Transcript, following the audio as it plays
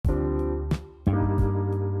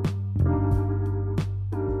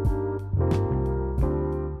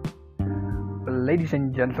ladies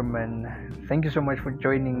and gentlemen, thank you so much for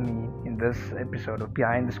joining me in this episode of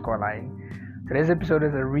Behind the Scoreline. Today's episode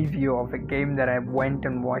is a review of a game that I went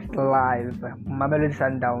and watched live, Mamelodi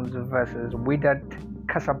Sundowns versus Wydad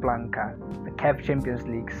Casablanca, the CAF Champions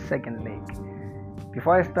League second leg.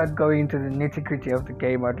 Before I start going into the nitty-gritty of the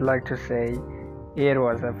game, I'd like to say it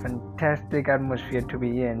was a fantastic atmosphere to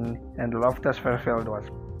be in, and Loftus Veerveld was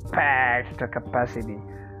packed to capacity.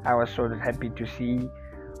 I was so happy to see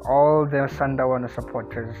all the Sundowns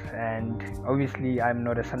supporters, and obviously I'm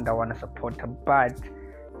not a Sundowns supporter, but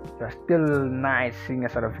it was still nice seeing a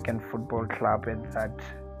South African football club at that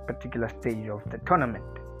particular stage of the tournament.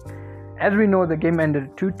 As we know, the game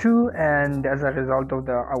ended 2-2, and as a result of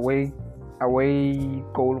the away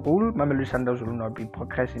goal rule, Mamelodi Sundowns will not be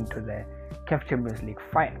progressing to the CAF Champions League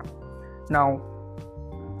final. Now,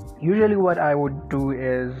 usually what I would do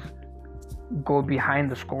is go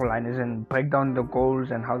behind the scoreline and break down the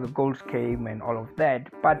goals and how the goals came and all of that,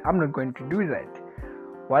 but I'm not going to do that.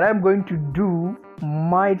 What I'm going to do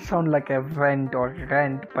might sound like a rant,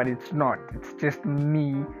 but it's not. It's just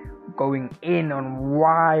me going in on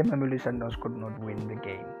why Mamelodi Sundowns could not win the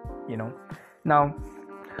game. Now,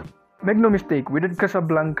 make no mistake, Wydad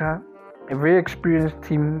Casablanca, a very experienced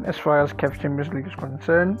team as far as CAF Champions League is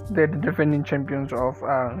concerned. They're the defending champions of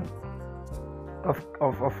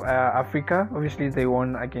Africa. Obviously, they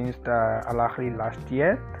won against Al Ahly last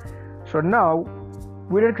year. So now,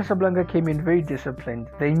 Wydad Casablanca came in very disciplined.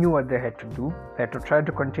 They knew what they had to do. They had to try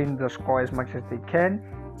to contain the score as much as they can,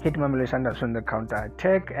 hit Mamelodi Sundowns on the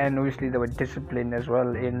counter-attack, and obviously they were disciplined as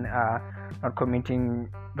well in not committing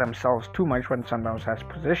themselves too much when Sundowns has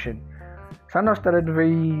possession. Sundowns started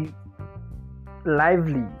very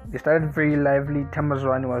lively.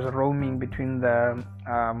 Tambazwane was roaming between the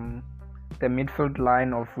midfield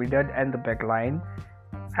line of Wydad and the back line.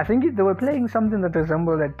 I think they were playing something that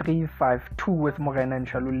resembled a 3-5-2 with Morena and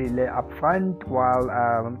Shalulile up front, while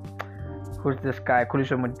who's this guy,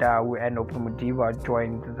 Kuliso Mutawu and Oprumudiva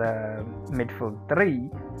joined the midfield three.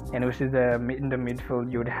 And obviously in the midfield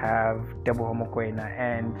you'd have Debo Mokoena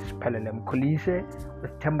and Spelelem Kulise,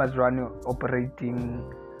 with Tambazwane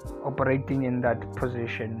operating in that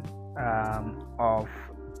position of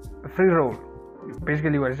free roll.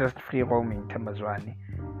 Basically, it was just free roaming Tambazwane.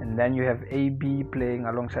 And then you have AB playing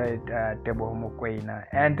alongside Debo Mokoena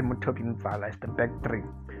and Mutopi Mvala as the back three.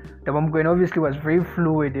 Debo Mokoena obviously was very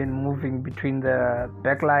fluid in moving between the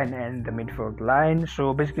back line and the midfield line.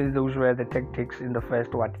 So basically, those were the tactics in the first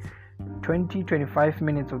 20-25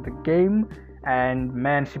 minutes of the game. And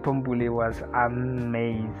man, Sipombule was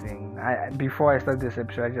amazing. Before I start this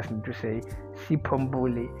episode, I just need to say,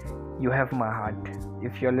 Sipombule, you have my heart.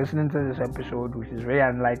 If you're listening to this episode, which is very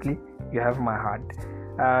unlikely, you have my heart.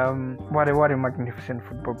 What a magnificent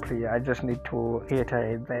football player. I just need to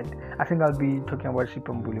reiterate that. I think I'll be talking about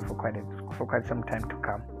Sipombule for quite some time to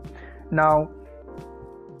come. Now,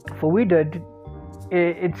 for Wydad,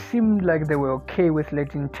 it seemed like they were okay with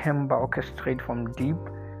letting Temba orchestrate from deep.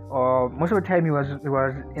 Most of the time he was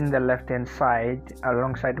in the left hand side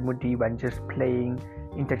alongside Mudiba and just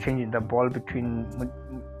interchanging the ball between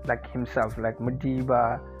himself, like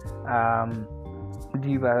Mudiba,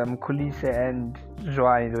 Mkulise and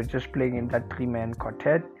Zwane. They were just playing in that three-man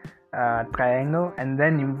quartet triangle, and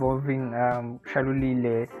then involving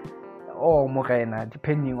Shalulile or Morena,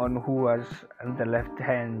 depending on who was on the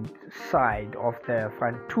left-hand side of the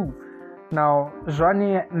front two. Now,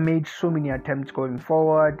 Zwane made so many attempts going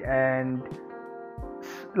forward, and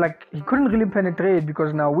he couldn't really penetrate,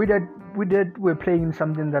 because now Wydad were playing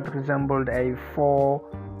something that resembled a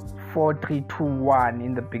 4-3-2-1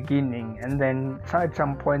 in the beginning, and then at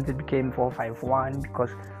some point it became 4-5-1,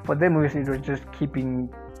 because for them obviously it was just keeping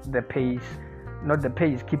the pace,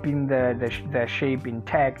 keeping the shape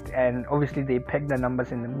intact, and obviously they pegged the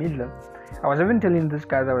numbers in the middle. I was even telling this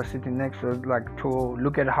guy that I was sitting next to, to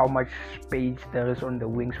look at how much space there is on the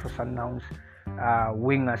wings for Sundowns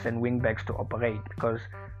wingers and wingbacks to operate, because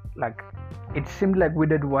it seemed like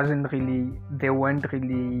Wydad weren't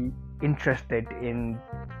really interested in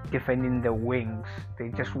defending the wings. They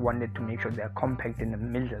just wanted to make sure they're compact in the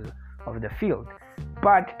middle of the field.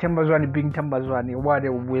 But Tambazwane being Tambazwane, what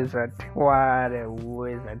a wizard.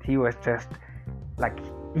 He was just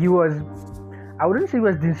I wouldn't say he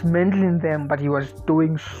was dismantling them, but he was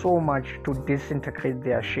doing so much to disintegrate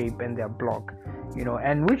their shape and their block,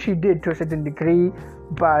 and which he did to a certain degree,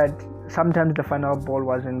 but sometimes the final ball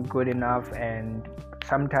wasn't good enough, and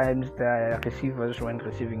sometimes the receivers weren't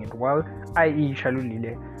receiving it well, i.e.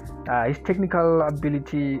 Shalulile. His technical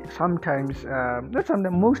ability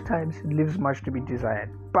most times leaves much to be desired,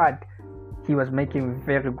 but he was making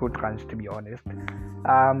very good runs, to be honest.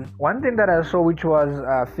 One thing that I saw which was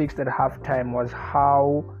fixed at halftime was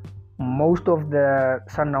how most of the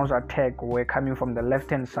Sundowns attack were coming from the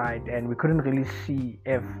left-hand side, and we couldn't really see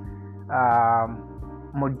if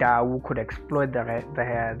Modawu could exploit the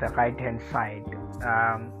right-hand side.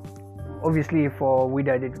 Obviously, for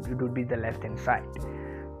Wydad, it would be the left-hand side.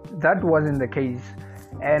 That wasn't the case.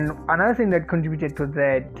 And another thing that contributed to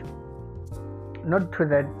that, not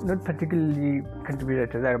particularly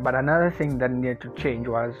contributed to that, but another thing that needed to change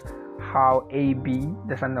was how AB,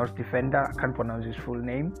 the Sundowns defender, I can't pronounce his full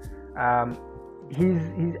name, I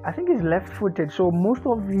think he's left-footed, so most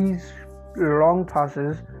of his long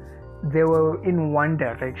passes, they were in one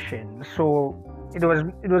direction. So it was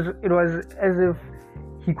as if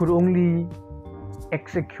he could only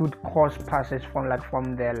execute cross passes from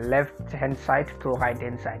the left hand side to right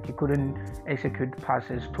hand side. He couldn't execute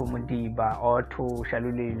passes to Modiba or to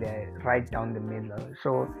Shalulile right down the middle.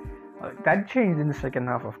 So that changed in the second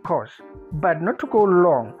half, of course. But not to go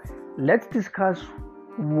long, let's discuss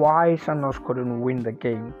why Sundowns couldn't win the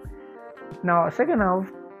game. Now, second half,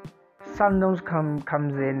 Sundowns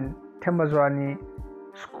comes in. Tembazwane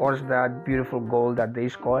scores that beautiful goal that they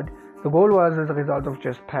scored. The goal was as a result of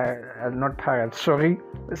just Sundowns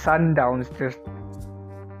just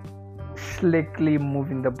slickly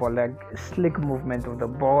moving the ball, like slick movement of the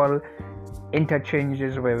ball.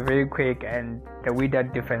 Interchanges were very quick, and the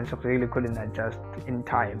Wydad defense really couldn't adjust in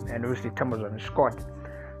time, and obviously Tembazwane scored.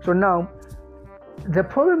 So now, the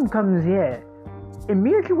problem comes here.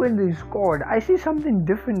 Immediately when they scored, I see something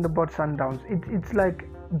different about Sundowns. It's like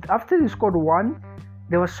after they scored one,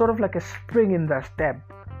 there was sort of like a spring in their step.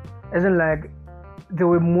 As in, like, they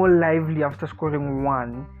were more lively after scoring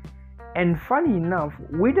one. And funny enough,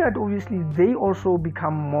 Wydad, obviously, they also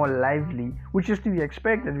become more lively, which is to be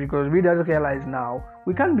expected because Wydad realize now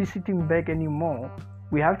we can't be sitting back anymore.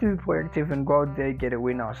 We have to be proactive and go out there and get a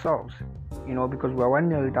win ourselves. Because we're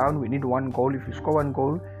 1-0 down, we need one goal. If we score one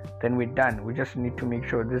goal, then we're done. We just need to make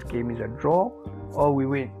sure this game is a draw or we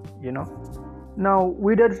win, Now,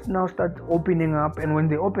 Wydad now start opening up, and when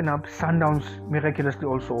they open up, Sundowns miraculously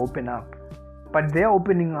also open up. But their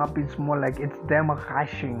opening up is more like it's them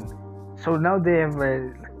rushing. So now they have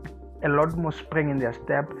a lot more spring in their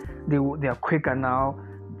step. They are quicker now.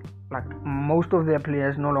 Like most of their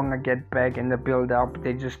players no longer get back in the build up.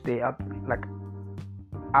 They just stay up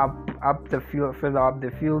the field, further up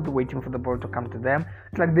the field, waiting for the ball to come to them.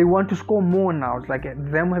 It's like they want to score more now. It's like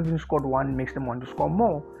them having scored one makes them want to score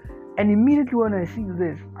more. And immediately when I see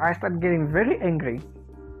this, I start getting very angry.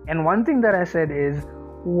 And one thing that I said is,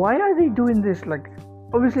 why are they doing this? Like,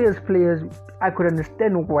 obviously as players, I could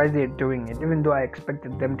understand why they're doing it, even though I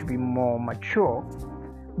expected them to be more mature.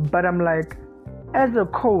 But I'm like, as a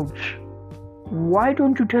coach, why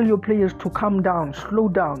don't you tell your players to calm down, slow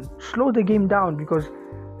the game down? Because,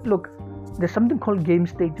 look, there's something called game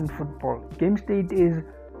state in football. Game state is,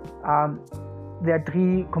 there are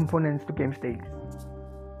three components to game state.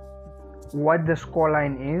 What the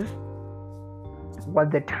scoreline is,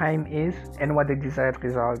 what the time is, and what the desired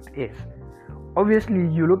result is. Obviously,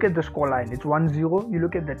 you look at the scoreline, it's 1-0, you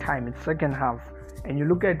look at the time, it's second half, and you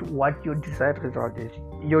look at what your desired result is.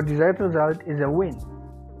 Your desired result is a win.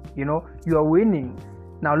 You are winning.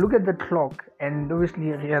 Now look at the clock and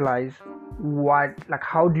obviously realize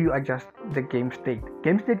how do you adjust the game state.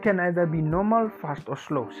 Game state can either be normal, fast, or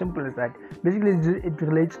slow. Simple as that. Basically, it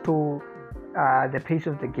relates to the pace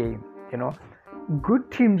of the game.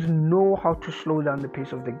 Good teams know how to slow down the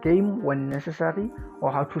pace of the game when necessary,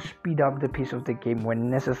 or how to speed up the pace of the game when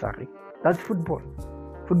necessary. That's football.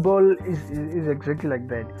 Football is exactly like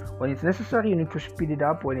that. When it's necessary, you need to speed it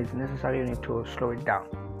up. When it's necessary, you need to slow it down.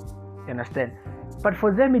 You understand? But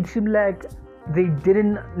for them, it seemed like they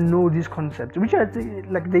didn't know these concepts, which I think,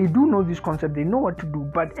 like, they do know these concepts. They know what to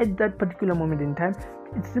do. But at that particular moment in time,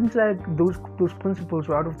 it seems like those principles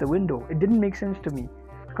were out of the window. It didn't make sense to me.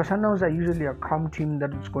 Because Sundowns are usually a calm team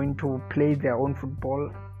that is going to play their own football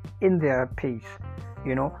in their pace,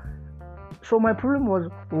 So my problem was,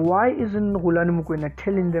 why isn't Rulani Mokoena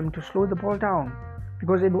telling them to slow the ball down?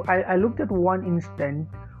 Because I looked at one instant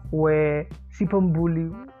where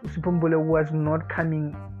Sipambule was not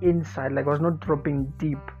coming inside, like was not dropping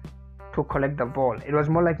deep to collect the ball. It was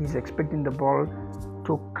more like he's expecting the ball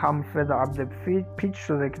to come further up the pitch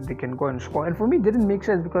so that they can go and score. And for me, it didn't make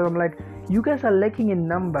sense because I'm like, you guys are lacking in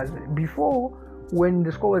numbers. Before, when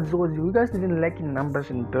the score was 0-0, you guys didn't lack in numbers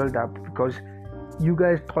in build-up because you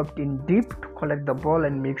guys dropped in deep to collect the ball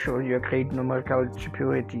and make sure you create numerical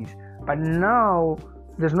superiorities. But now,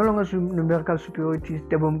 there's no longer numerical superiorities.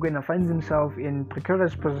 Tebo Mokoena finds himself in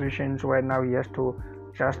precarious positions where now he has to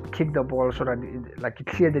just kick the ball so that it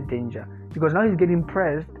clear the danger, because now he's getting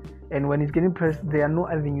pressed, and when he's getting pressed there are no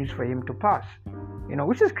avenues for him to pass,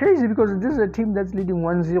 which is crazy, because this is a team that's leading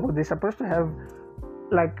 1-0. They're supposed to have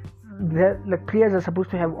the players are supposed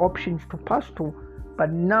to have options to pass to,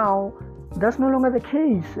 but now that's no longer the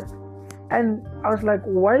case. And I was like,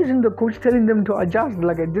 why isn't the coach telling them to adjust?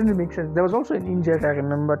 It didn't make sense. There was also an injury, I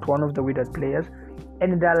remember, to one of the Wydad players,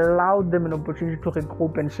 and they allowed them an opportunity to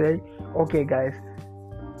regroup and say, okay guys,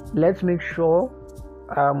 let's make sure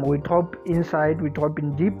we drop inside, we drop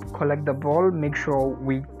in deep, collect the ball, make sure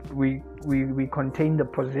we contain the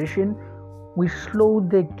possession, we slow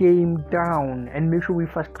the game down, and make sure we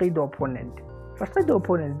frustrate the opponent.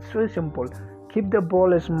 It's very simple. Keep the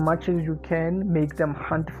ball as much as you can, make them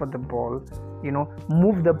hunt for the ball,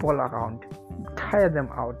 move the ball around, tire them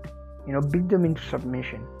out, beat them into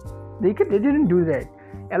submission. They didn't do that.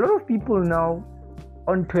 A lot of people now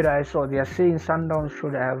on Twitter, I saw, they are saying Sundowns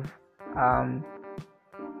should have,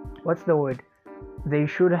 they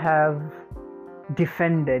should have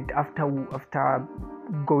defended after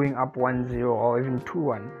going up 1-0 or even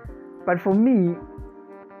 2-1. But for me,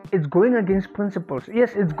 it's going against principles.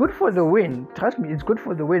 Yes, it's good for the win. Trust me, it's good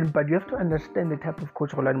for the win, but you have to understand the type of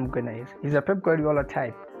coach Roland Mokoena is. He's a Pep Guardiola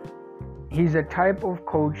type. He's a type of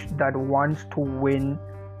coach that wants to win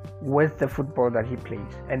with the football that he plays,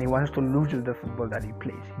 and he wants to lose with the football that he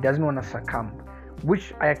plays. He doesn't want to succumb,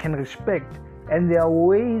 which I can respect. And there are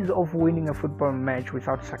ways of winning a football match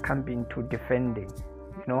without succumbing to defending,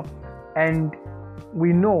 And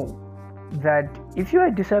we know that if you're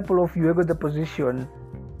a disciple of Juego de Position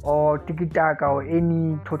or tiki-taka or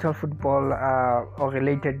any total football or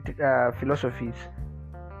related philosophies,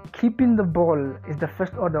 keeping the ball is the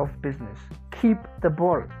first order of business. Keep the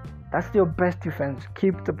ball. That's your best defense.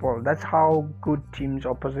 Keep the ball. That's how good teams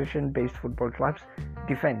or possession-based football clubs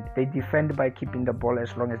defend. They defend by keeping the ball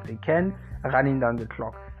as long as they can, running down the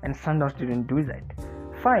clock. And Sundowns didn't do that.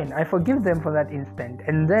 Fine, I forgive them for that instant.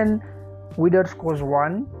 And then Wydad scores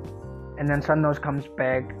 1, and then Sundowns comes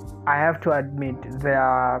back. I have to admit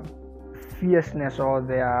their fierceness or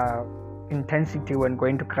their intensity when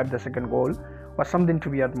going to grab the second goal was something to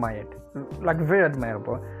be admired, very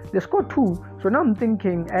admirable. They scored 2, so now I'm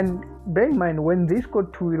thinking, and bear in mind, when they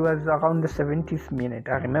scored 2, it was around the 70th minute.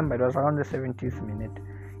 I remember it was around the 70th minute,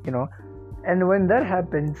 and when that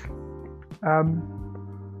happens, how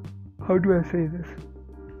do I say this?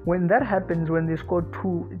 When that happens, when they score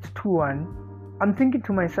 2, it's 2-1, I'm thinking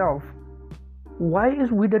to myself, why is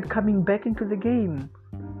Wydad coming back into the game?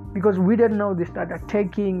 Because Wydad now, they start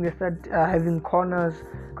attacking, they start having corners.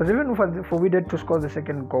 Because even for Wydad to score the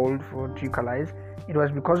second goal to equalize, it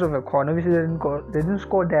was because of a corner. Obviously, they didn't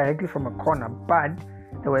score directly from a corner, but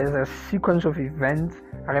there was a sequence of events.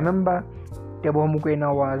 I remember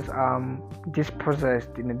Mokoena was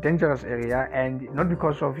dispossessed in a dangerous area, and not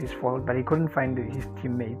because of his fault, but he couldn't find his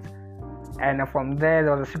teammates. And from there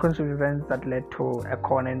was a sequence of events that led to a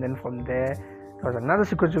corner, and then from there was another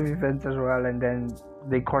sequence of events as well, and then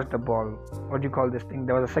they crossed the ball. What do you call this thing?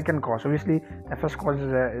 There was a second cross. Obviously, the first cross is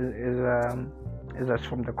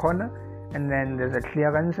from the corner, and then there's a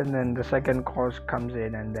clearance, and then the second cross comes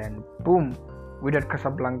in, and then boom, Wydad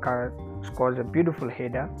Casablanca scores a beautiful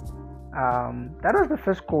header. That was the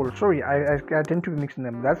first goal. Sorry, I tend to be mixing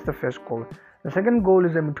them. That's the first goal. The second goal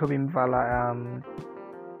is a Mutobi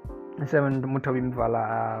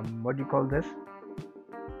Mvala. What do you call this?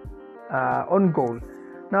 On goal.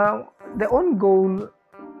 Now, the on goal,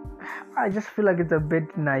 I just feel like it's a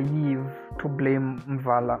bit naive to blame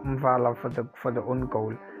Mvala for the on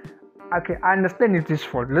goal. Okay, I understand it's his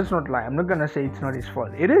fault. Let's not lie. I'm not gonna say it's not his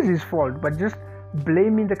fault. It is his fault, but just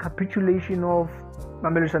blaming the capitulation of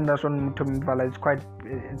Mamelodi Sundowns on Mutobi Mvala is quite.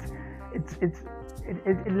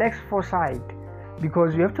 It lacks foresight,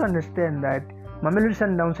 because you have to understand that Mamelodi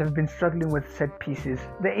Sundowns have been struggling with set pieces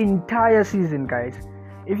the entire season, guys.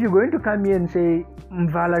 If you're going to come here and say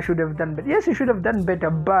Mvala should have done better, yes, he should have done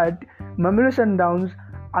better, but Mamelodi Sundowns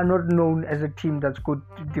are not known as a team that's good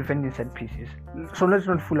defending set pieces. So let's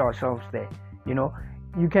not fool ourselves there.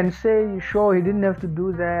 You can say, sure, he didn't have to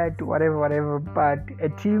do that, whatever, but a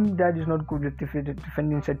team that is not good at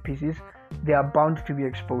defending set pieces, they are bound to be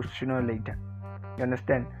exposed sooner or later. You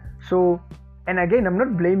understand? So, and again, I'm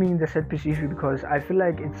not blaming the set piece issue, because I feel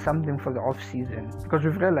like it's something for the off season, because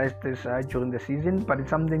we've realized this during the season, but it's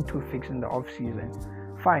something to fix in the off season.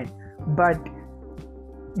 Fine, but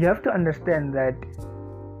you have to understand that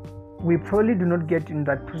we probably do not get in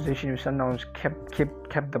that position if Sundowns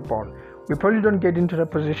kept the ball. We probably don't get into the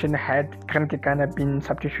position had Krankekana been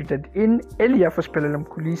substituted in earlier for Spelele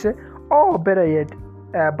Mkhulise, or better yet,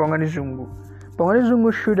 Bongani Zungu. Bongani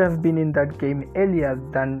Zungu should have been in that game earlier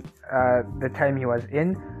than the time he was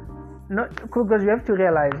in. Not because you have to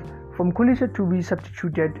realize, for Mkhulise to be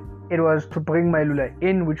substituted, it was to bring Mailula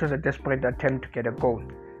in, which was a desperate attempt to get a goal.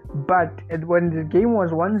 But when the game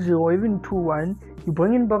was 1-0, even 2-1, you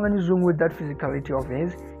bring in Bongani Zungu with that physicality of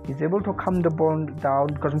his. He's able to calm the ball down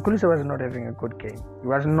because Mkhulise was not having a good game. He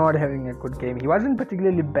was not having a good game. He wasn't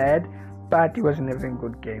particularly bad, but he wasn't having a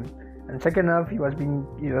good game. And second half, he was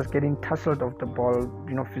getting tussled off the ball,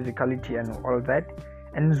 physicality and all that.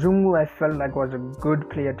 And Zungu, I felt like, was a good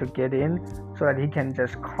player to get in so that he can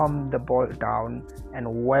just calm the ball down and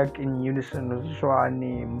work in unison with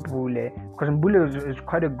Zwane, Mbule, because Mbule is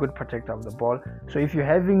quite a good protector of the ball. So if you're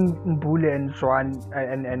having Mbule and Zwane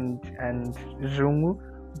and Zungu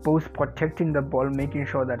both protecting the ball, making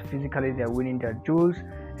sure that physically they're winning their duels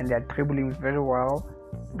and they're dribbling very well,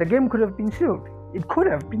 the game could have been sealed. It could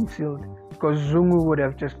have been sealed because Zungu would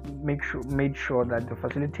have just made sure that the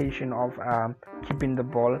facilitation of keeping the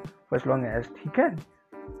ball for as long as he can,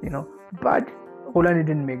 But Rolani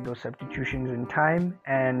didn't make those substitutions in time,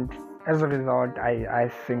 and as a result, I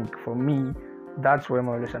think for me, that's where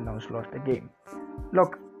Mamelodi Sundowns lost the game.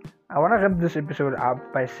 Look, I want to wrap this episode up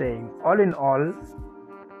by saying, all in all,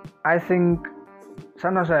 I think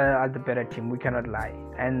Sundowns are the better team, we cannot lie.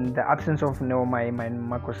 And the absence of Neo Maema and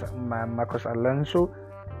Marcos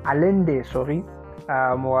Allende,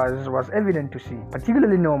 was evident to see,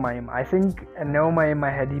 particularly Neo Maema. I think Neo Maema,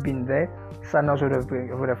 had he been there, Sundowns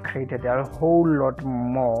would have created a whole lot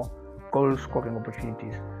more goal scoring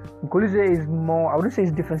opportunities. Mkhulise is more, I wouldn't say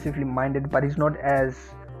he's defensively minded, but he's not as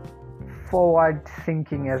forward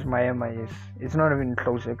thinking as Maema is. It's not even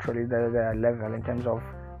close actually, the level in terms of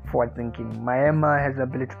forward thinking. Maema has the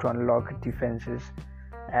ability to unlock defenses,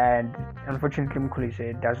 and unfortunately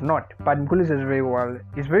Mkhulise does not. But Mkhulise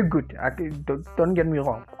is very good. Don't get me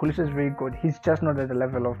wrong, Mkhulise is very good. He's just not at the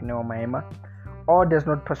level of Neo Maema, or does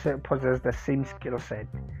not possess the same skill set.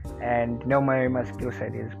 And Neo Maema's skill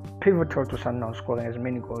set is pivotal to Sundowns scoring as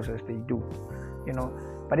many goals as they do,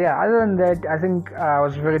 But yeah, other than that, I think I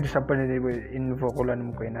was very disappointed in Vorola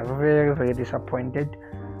and Mokoena. Very, very disappointed.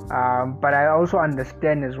 But I also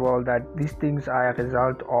understand as well that these things are a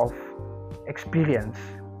result of experience.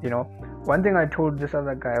 One thing I told this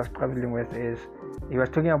other guy I was traveling with is, he was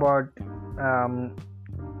talking about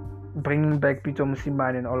bringing back Pitso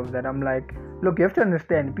Mosimane and all of that. I'm like, look, you have to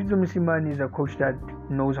understand, Pitso Mosimane is a coach that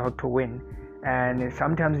knows how to win, and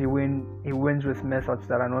sometimes he wins with methods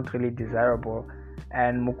that are not really desirable.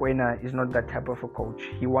 And Mokoena is not that type of a coach.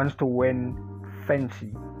 He wants to win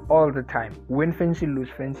fancy all the time, win fancy, lose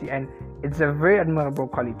fancy, and it's a very admirable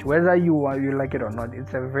quality. Whether you like it or not,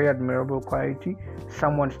 it's a very admirable quality.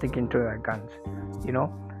 Someone sticking to their guns,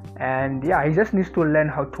 And yeah, he just needs to learn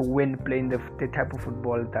how to win playing the type of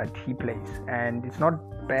football that he plays. And it's not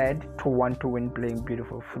bad to want to win playing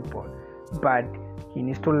beautiful football, but he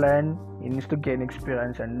needs to learn. He needs to gain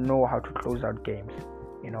experience and know how to close out games.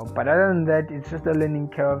 But other than that, it's just a learning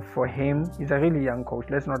curve for him. He's a really young coach.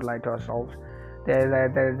 Let's not lie to ourselves.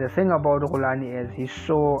 The thing about Rolani is he's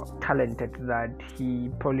so talented that he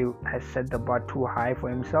probably has set the bar too high for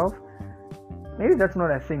himself. Maybe that's not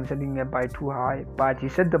a thing, setting the bar too high, but he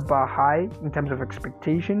set the bar high in terms of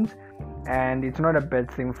expectations, and it's not a bad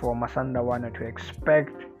thing for Masanda Wana to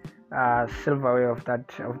expect silverware of that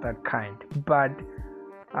kind. But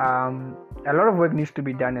a lot of work needs to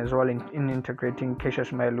be done as well in integrating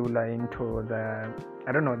Cassius Mailula into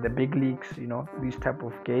the big leagues, these type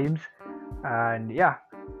of games. And yeah,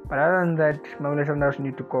 but other than that, Mamelodi Sundowns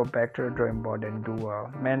need to go back to the drawing board and do well.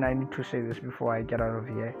 Man, I need to say this before I get out of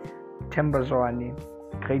here. Themba Zwane,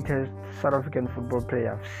 greatest South African football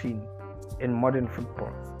player I've seen in modern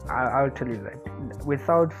football. I'll tell you that,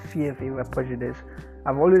 without fear or prejudice.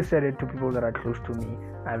 I've always said it to people that are close to me.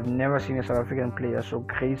 I've never seen a South African player so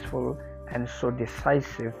graceful and so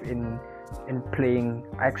decisive in playing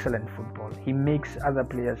excellent football. He makes other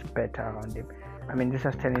players better around him. I mean, this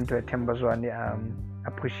has turned into a Themba Zwane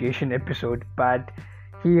appreciation episode, but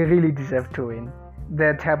he really deserved to win.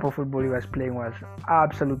 The type of football he was playing was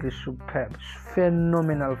absolutely superb,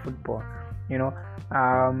 phenomenal football.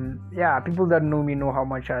 People that know me know how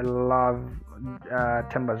much I love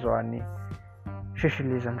Themba Zwane.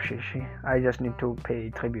 Shishi. I just need to pay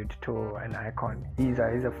tribute to an icon. He's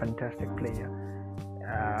a fantastic player.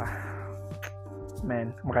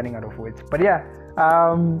 Man, I'm running out of words. But yeah,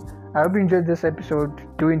 I hope you enjoyed this episode.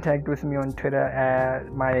 Do interact with me on Twitter.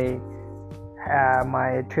 My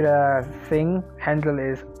Twitter handle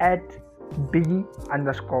is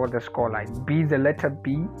 @B_the_scoreline. B, the letter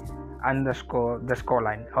B _ the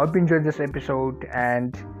scoreline. I hope you enjoyed this episode,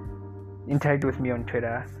 and interact with me on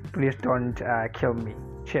Twitter. Please don't kill me.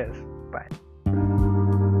 Cheers. Bye.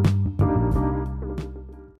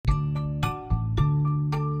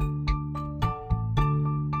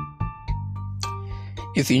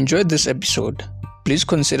 If you enjoyed this episode, please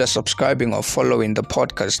consider subscribing or following the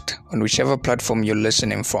podcast on whichever platform you're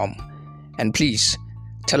listening from. And please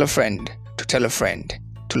tell a friend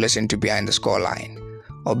to listen to Behind the Scoreline.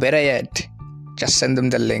 Or better yet, just send them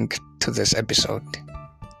the link to this episode.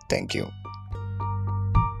 Thank you.